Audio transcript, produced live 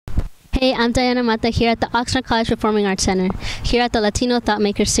Hey, I'm Diana Mata here at the Oxnard College Performing Arts Center, here at the Latino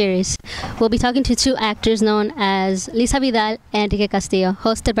Thoughtmaker Series. We'll be talking to two actors known as Lisa Vidal and Enrique Castillo,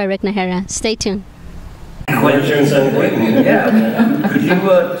 hosted by Rick Najera. Stay tuned. Yeah. Could you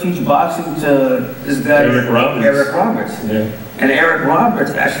teach boxing to this guy? Eric Roberts. Eric Roberts. Yeah. And Eric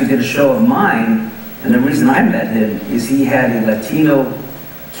Roberts actually did a show of mine, and the reason I met him is he had a Latino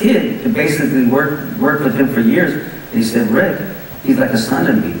kid that basically worked with him for years. And he said, Rick, he's like a son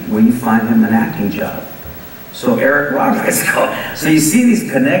to me. Will you find him an acting job? So Eric Roberts. So you see these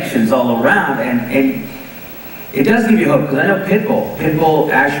connections all around, and it does give you hope, because I know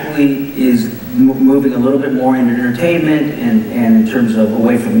Pitbull actually is moving a little bit more into entertainment and in terms of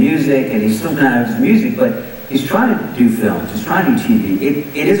away from music, and he's still kind of his music, but he's trying to do films, he's trying to do TV.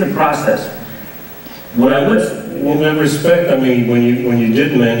 It is a process. What I would, in that respect, I mean, when you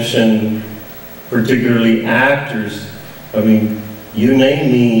did mention particularly actors, I mean, you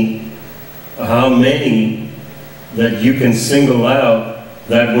name me how many that you can single out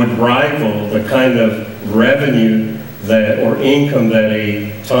that would rival the kind of revenue that or income that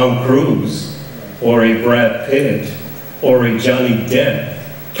a Tom Cruise or a Brad Pitt or a Johnny Depp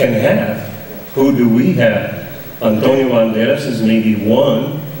can have. Who do we have? Antonio Banderas is maybe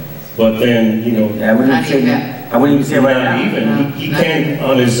one, but then, you know, I wouldn't even say right now. Even he can't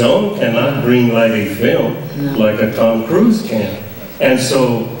on his own cannot greenlight a film like a Tom Cruise can. And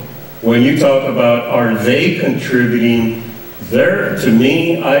so when you talk about are they contributing, to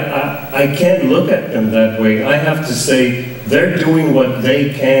me, I can't look at them that way. I have to say they're doing what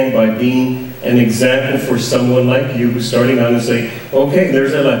they can by being an example for someone like you who's starting out and say, okay,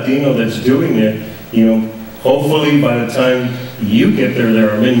 there's a Latino that's doing it. You know, hopefully by the time you get there, there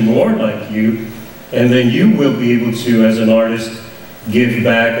are many more like you, and then you will be able to, as an artist, give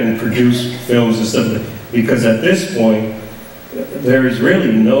back and produce films and stuff. Because at this point, there is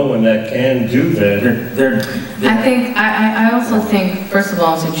really no one that can do that. I also think, first of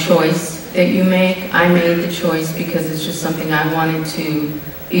all, it's a choice that you make. I made the choice because it's just something I wanted to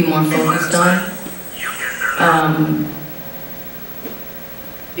be more focused on.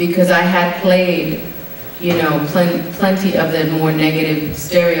 Because I had played, you know, plenty of the more negative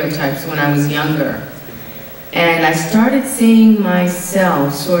stereotypes when I was younger. And I started seeing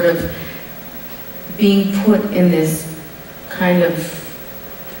myself sort of being put in this kind of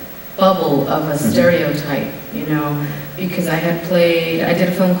bubble of a stereotype, you know, because I did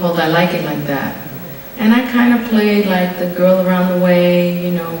a film called I Like It Like That. And I kind of played like the girl around the way,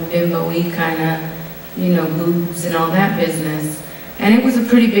 you know, bimbo-y kind of, you know, boobs and all that business. And it was a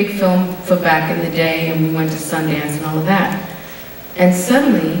pretty big film for back in the day, and we went to Sundance and all of that. And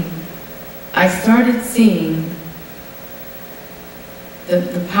suddenly, I started seeing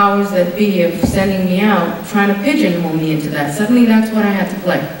the powers that be of sending me out, trying to pigeonhole me into that. Suddenly that's what I had to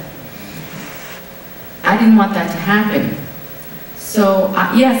play. I didn't want that to happen. So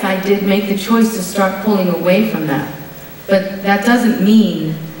yes, I did make the choice to start pulling away from that. But that doesn't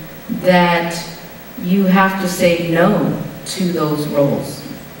mean that you have to say no to those roles.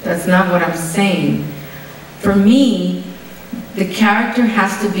 That's not what I'm saying. For me, the character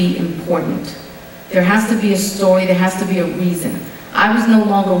has to be important. There has to be a story, there has to be a reason. I was no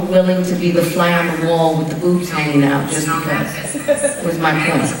longer willing to be the fly on the wall with the boobs hanging out just because was my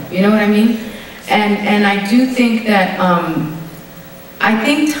point. You know what I mean? And I do think that, I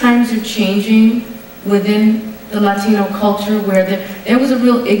think times are changing within the Latino culture where there was a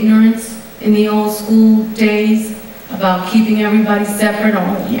real ignorance in the old school days about keeping everybody separate.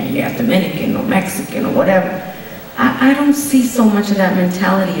 Oh yeah, Dominican or Mexican or whatever. I don't see so much of that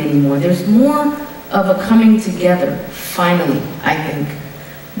mentality anymore. There's more of a coming together, finally, I think,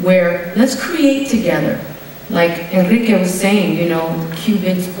 where let's create together. Like Enrique was saying, you know,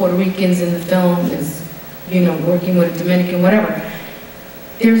 Cubans, Puerto Ricans in the film is, you know, working with a Dominican, whatever.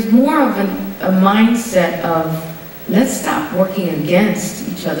 There's more of a mindset of let's stop working against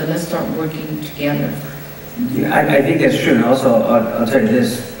each other, let's start working together. Yeah, I think that's true. And also, I'll tell you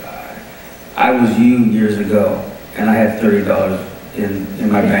this, I was you years ago, and I had $30 in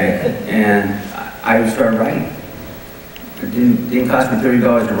my bank, and I started writing. It didn't cost me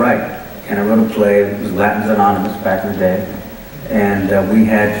 $30 to write. And I wrote a play, it was Latins Anonymous back in the day. And we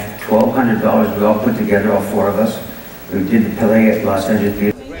had $1,200 we all put together, all four of us. We did the play at Los Angeles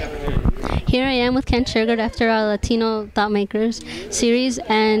Theater. Here I am with Ken Sugar after our Latino Thoughtmakers series.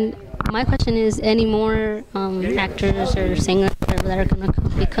 And my question is, any more actors or singers that are going to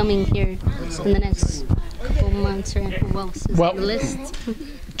be coming here in the next couple months or well, the list?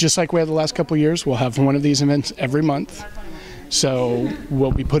 Just like we had the last couple of years, we'll have one of these events every month. So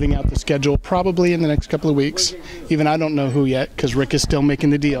we'll be putting out the schedule probably in the next couple of weeks. Even I don't know who yet, because Rick is still making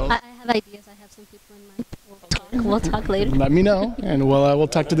the deals. have ideas. I have some people in mind. We'll talk later. Let me know, and we'll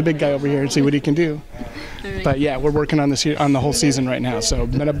talk to the big guy over here and see what he can do. Right. But yeah, we're working on this on the whole season right now. So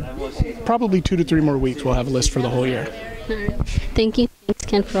probably 2 to 3 more weeks, we'll have a list for the whole year. All right. Thank you, thanks,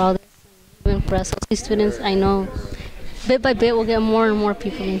 Ken, for all this. And for us LC students, I know bit by bit we'll get more and more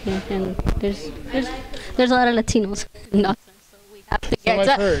people in here, and there's a lot of Latinos in Oxnard, so we have to get.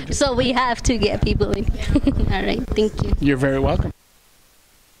 So I've heard. So we have to get people in. All right. Thank you. You're very welcome.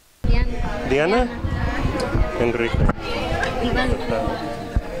 Diana? Enrique.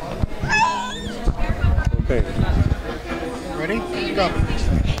 Okay. Ready? Go.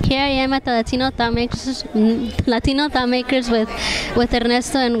 Here I am at the Latino Thought Makers with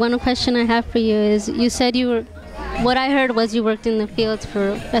Ernesto, and one question I have for you is, you said you were, what I heard was you worked in the fields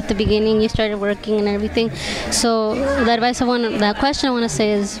at the beginning, you started working and everything. So the question I want to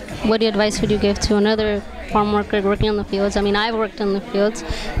say is, what advice would you give to another farm worker working on the fields? I mean, I've worked on the fields,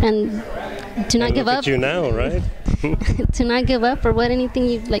 and to not give look up. at you now, right? To not give up, or what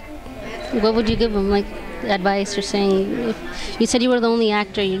what would you give them, like, advice? Or saying, if you said you were the only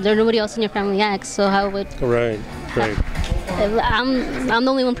actor, there's nobody else in your family acts, so how would... Right. I'm the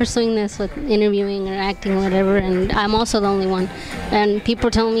only one pursuing this with interviewing or acting or whatever, and I'm also the only one. And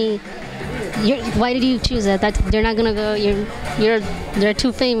people tell me, why did you choose that? They're not gonna go. They're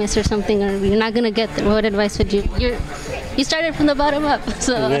too famous or something, or you're not gonna get there. What advice would you? You started from the bottom up.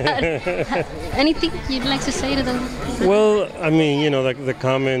 So anything you'd like to say to them? Well, I mean, like the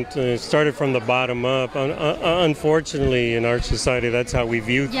comment started from the bottom up. Unfortunately, in our society, that's how we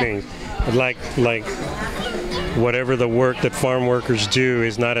view things. Like whatever the work that farm workers do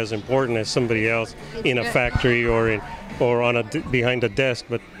is not as important as somebody else in a factory or behind a desk.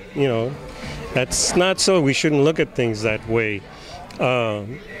 But that's not so. We shouldn't look at things that way.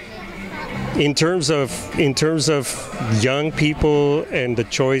 In terms of young people and the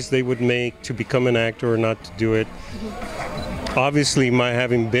choice they would make to become an actor or not to do it, obviously, my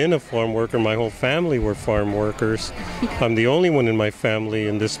having been a farm worker, my whole family were farm workers. I'm the only one in my family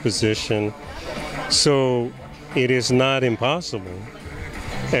in this position, so it is not impossible.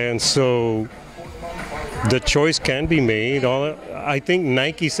 And so the choice can be made. I think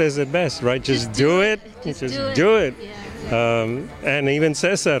Nike says it best, right? Just do it. Just do it. Yeah. And even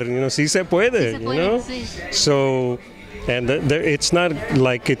Cesar, sí se puede, Sí. So, and it's not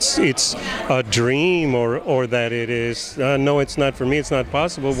like it's a dream or that it is, no, it's not for me, it's not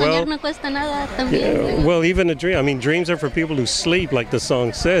possible. Soñar no cuesta nada también. Well, even a dream, I mean, dreams are for people who sleep, like the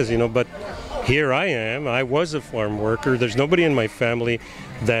song says, but here I am. I was a farm worker. There's nobody in my family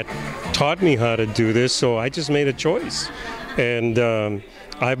that taught me how to do this, so I just made a choice. And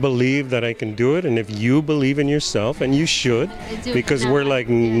I believe that I can do it, and if you believe in yourself, and you should, because we're like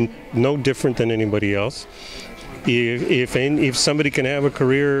no different than anybody else. If somebody can have a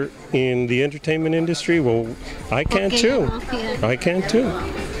career in the entertainment industry, well, I can too. I can too.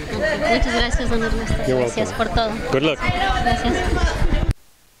 Muchas gracias, don Ernesto. You're Gracias welcome. por todo. Good luck. Gracias.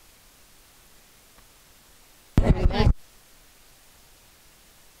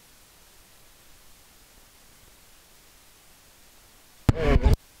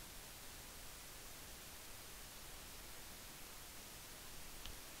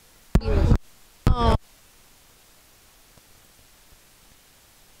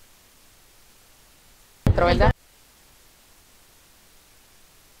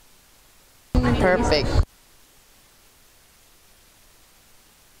 Perfect.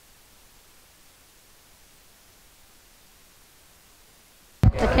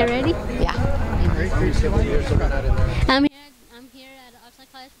 Okay, ready? Yeah. I'm here at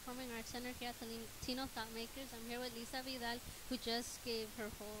Oxnard College Performing Arts Center here at the Latino Thought Makers. I'm here with Lisa Vidal, who just gave her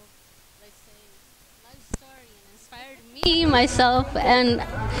whole, let's say, life story and inspired me, myself. And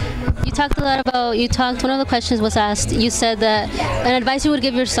you talked a lot about, one of the questions was asked, you said that an advice you would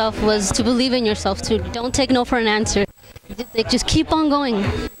give yourself was to believe in yourself, to don't take no for an answer. Just keep on going.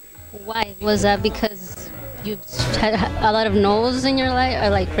 Why? Was that because you've had a lot of no's in your life, or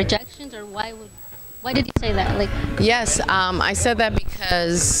like rejections, or why did you say that? Yes, I said that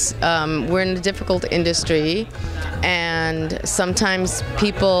because we're in a difficult industry, and sometimes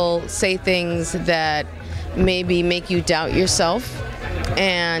people say things that maybe make you doubt yourself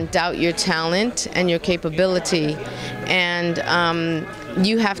and doubt your talent and your capability. And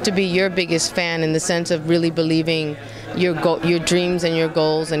you have to be your biggest fan in the sense of really believing your dreams and your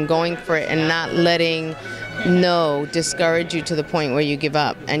goals and going for it, and not letting no discourage you to the point where you give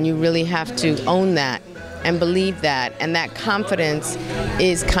up. And you really have to own that and believe that, and that confidence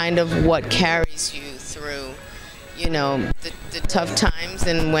is kind of what carries you through, the tough times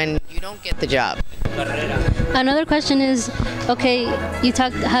and when you don't get the job. Another question is, okay,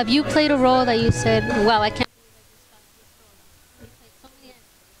 have you played a role that you said, wow, I can't believe I just got this role? You played so many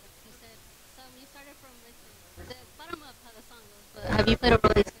actors. You said you started from like the bottom up how the song goes, but have you played a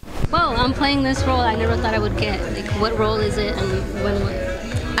role that you said, whoa, I'm playing this role I never thought I would get? Like, what role is it and when?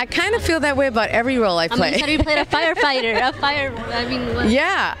 I kind of feel that way about every role I play. I mean, you said you played a firefighter, I mean, what?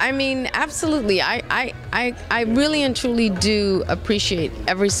 Yeah, I mean, absolutely. I really and truly do appreciate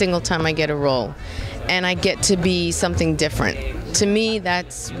every single time I get a role and I get to be something different. To me,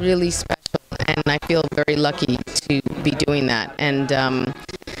 that's really special, and I feel very lucky to be doing that. And I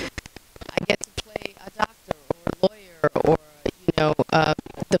get to play a doctor or a lawyer or,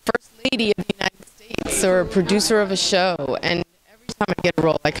 the First Lady of the United States or a producer of a show. And time I get a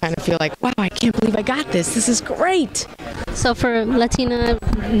role, I kind of feel like, wow, I can't believe I got this. This is great. So for Latina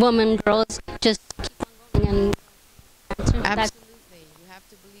women, girls, just keep on going and absolutely. You have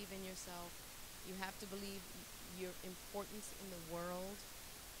to believe in yourself. You have to believe your importance in the world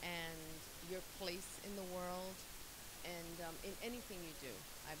and your place in the world and in anything you do.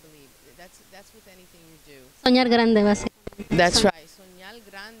 I believe that's with anything you do. Soñar grande, básicamente. That's right. Soñar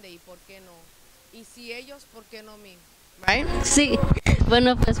grande y por qué no. Y si ellos, por qué no mí. Right? Sí.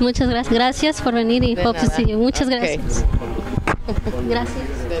 Bueno, pues muchas gracias. Gracias por venir y hope to see you. Muchas gracias.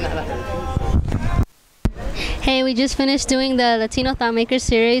 Gracias. De nada. Hey, we just finished doing the Latino Thought Makers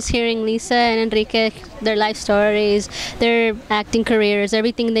series, hearing Lisa and Enrique, their life stories, their acting careers,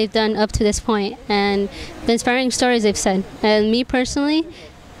 everything they've done up to this point, and the inspiring stories they've said. And me personally,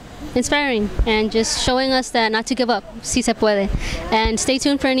 inspiring and just showing us that not to give up. Si se puede. And stay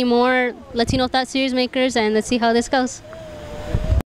tuned for any more Latino Thought series makers, and let's see how this goes.